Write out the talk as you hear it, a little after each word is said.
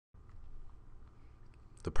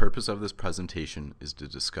The purpose of this presentation is to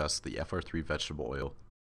discuss the FR3 vegetable oil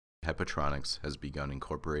Hipotronics has begun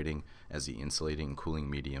incorporating as the insulating and cooling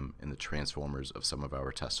medium in the transformers of some of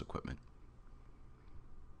our test equipment.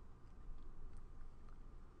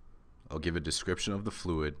 I'll give a description of the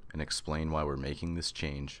fluid and explain why we're making this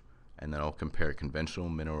change, and then I'll compare conventional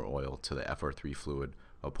mineral oil to the FR3 fluid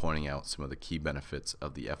while pointing out some of the key benefits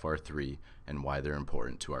of the FR3 and why they're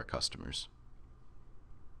important to our customers.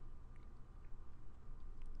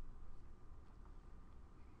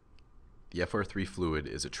 The FR3 fluid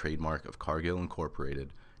is a trademark of Cargill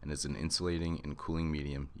Incorporated and is an insulating and cooling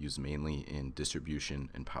medium used mainly in distribution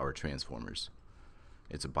and power transformers.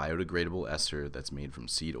 It's a biodegradable ester that's made from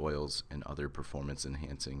seed oils and other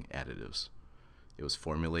performance-enhancing additives. It was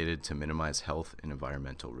formulated to minimize health and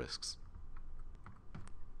environmental risks.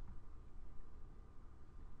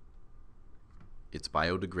 It's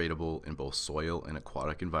biodegradable in both soil and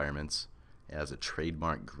aquatic environments. It has a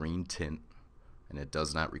trademark green tint, and it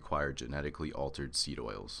does not require genetically altered seed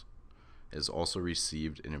oils. It has also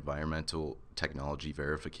received an environmental technology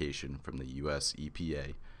verification from the U.S.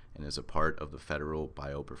 EPA and is a part of the Federal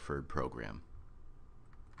Biopreferred Program.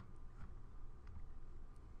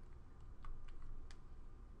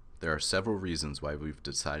 There are several reasons why we've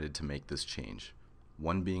decided to make this change.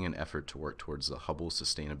 One being an effort to work towards the Hubble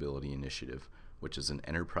Sustainability Initiative, which is an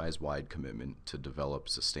enterprise-wide commitment to develop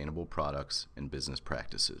sustainable products and business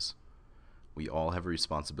practices. We all have a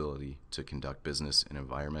responsibility to conduct business in an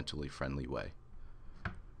environmentally friendly way.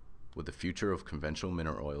 With the future of conventional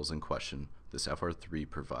mineral oils in question, this FR3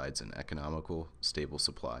 provides an economical, stable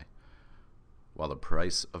supply. While the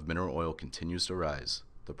price of mineral oil continues to rise,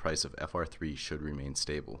 the price of FR3 should remain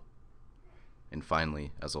stable. And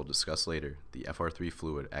finally, as I'll discuss later, the FR3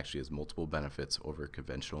 fluid actually has multiple benefits over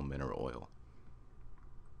conventional mineral oil.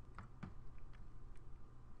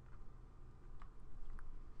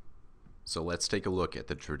 So let's take a look at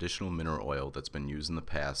the traditional mineral oil that's been used in the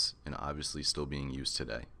past and obviously still being used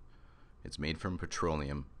today. It's made from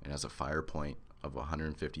petroleum and has a fire point of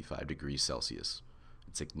 155 degrees Celsius.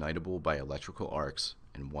 It's ignitable by electrical arcs,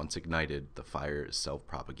 and once ignited, the fire is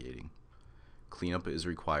self-propagating. Cleanup is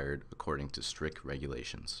required according to strict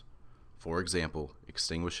regulations. For example,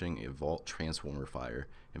 extinguishing a vault transformer fire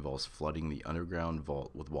involves flooding the underground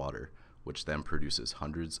vault with water, which then produces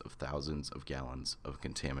hundreds of thousands of gallons of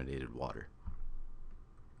contaminated water.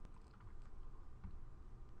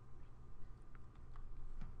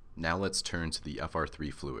 Now let's turn to the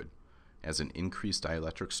FR3 fluid. It has an increased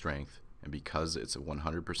dielectric strength, and because it's a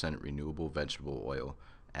 100% renewable vegetable oil,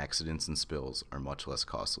 accidents and spills are much less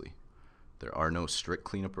costly. There are no strict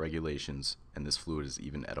cleanup regulations, and this fluid is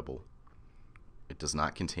even edible. It does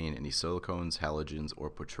not contain any silicones, halogens, or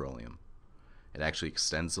petroleum. It actually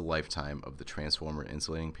extends the lifetime of the transformer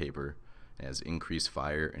insulating paper and has increased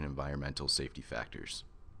fire and environmental safety factors.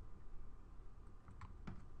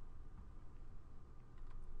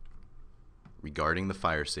 Regarding the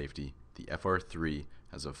fire safety, the FR3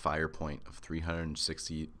 has a fire point of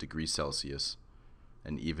 360 degrees Celsius,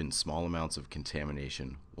 and even small amounts of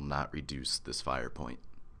contamination will not reduce this fire point.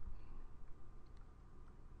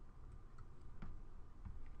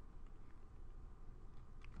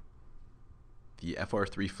 The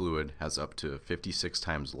FR3 fluid has up to 56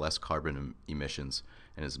 times less carbon emissions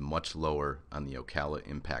and is much lower on the Ocala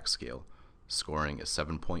impact scale, scoring a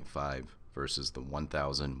 7.5 versus the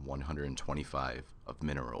 1,125 of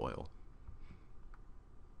mineral oil.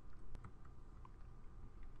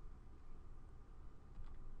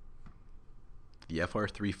 The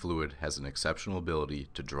FR3 fluid has an exceptional ability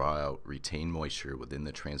to draw out retained moisture within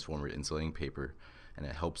the transformer insulating paper, and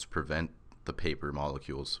it helps prevent the paper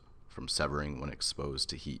molecules from severing when exposed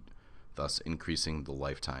to heat, thus increasing the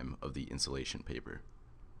lifetime of the insulation paper.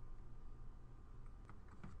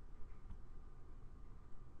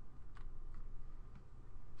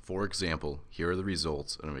 For example, here are the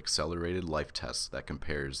results of an accelerated life test that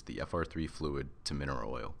compares the FR3 fluid to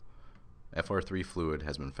mineral oil. FR3 fluid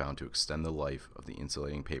has been found to extend the life of the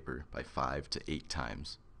insulating paper by 5 to 8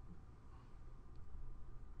 times.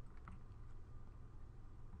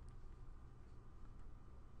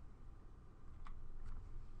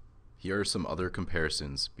 Here are some other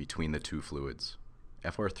comparisons between the two fluids.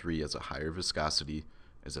 FR3 has a higher viscosity,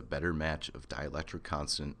 is a better match of dielectric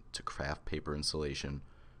constant to craft paper insulation,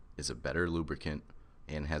 is a better lubricant,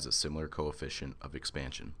 and has a similar coefficient of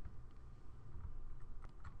expansion.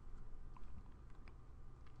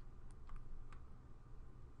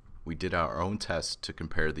 We did our own test to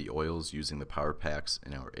compare the oils using the power packs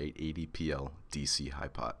in our 880 PL DC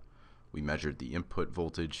Hypot. We measured the input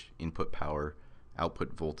voltage, input power,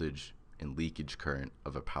 output voltage, and leakage current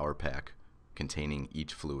of a power pack containing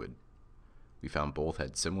each fluid. We found both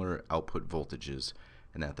had similar output voltages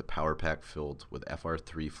and that the power pack filled with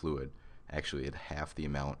FR3 fluid actually had half the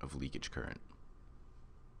amount of leakage current.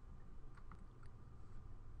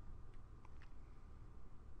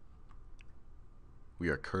 We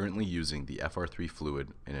are currently using the FR3 fluid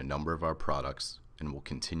in a number of our products and will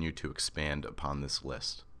continue to expand upon this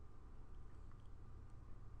list.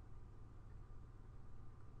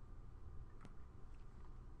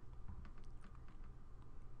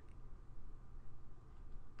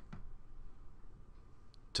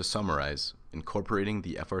 To summarize, incorporating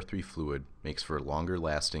the FR3 fluid makes for a longer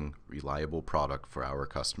lasting, reliable product for our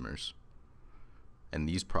customers. And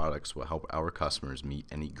these products will help our customers meet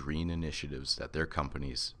any green initiatives that their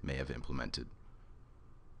companies may have implemented.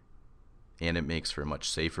 And it makes for a much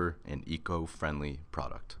safer and eco-friendly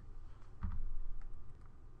product.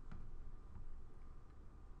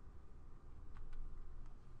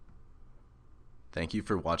 Thank you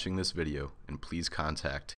for watching this video, and please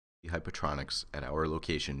contact Hipotronics at our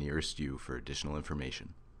location nearest you for additional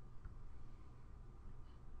information.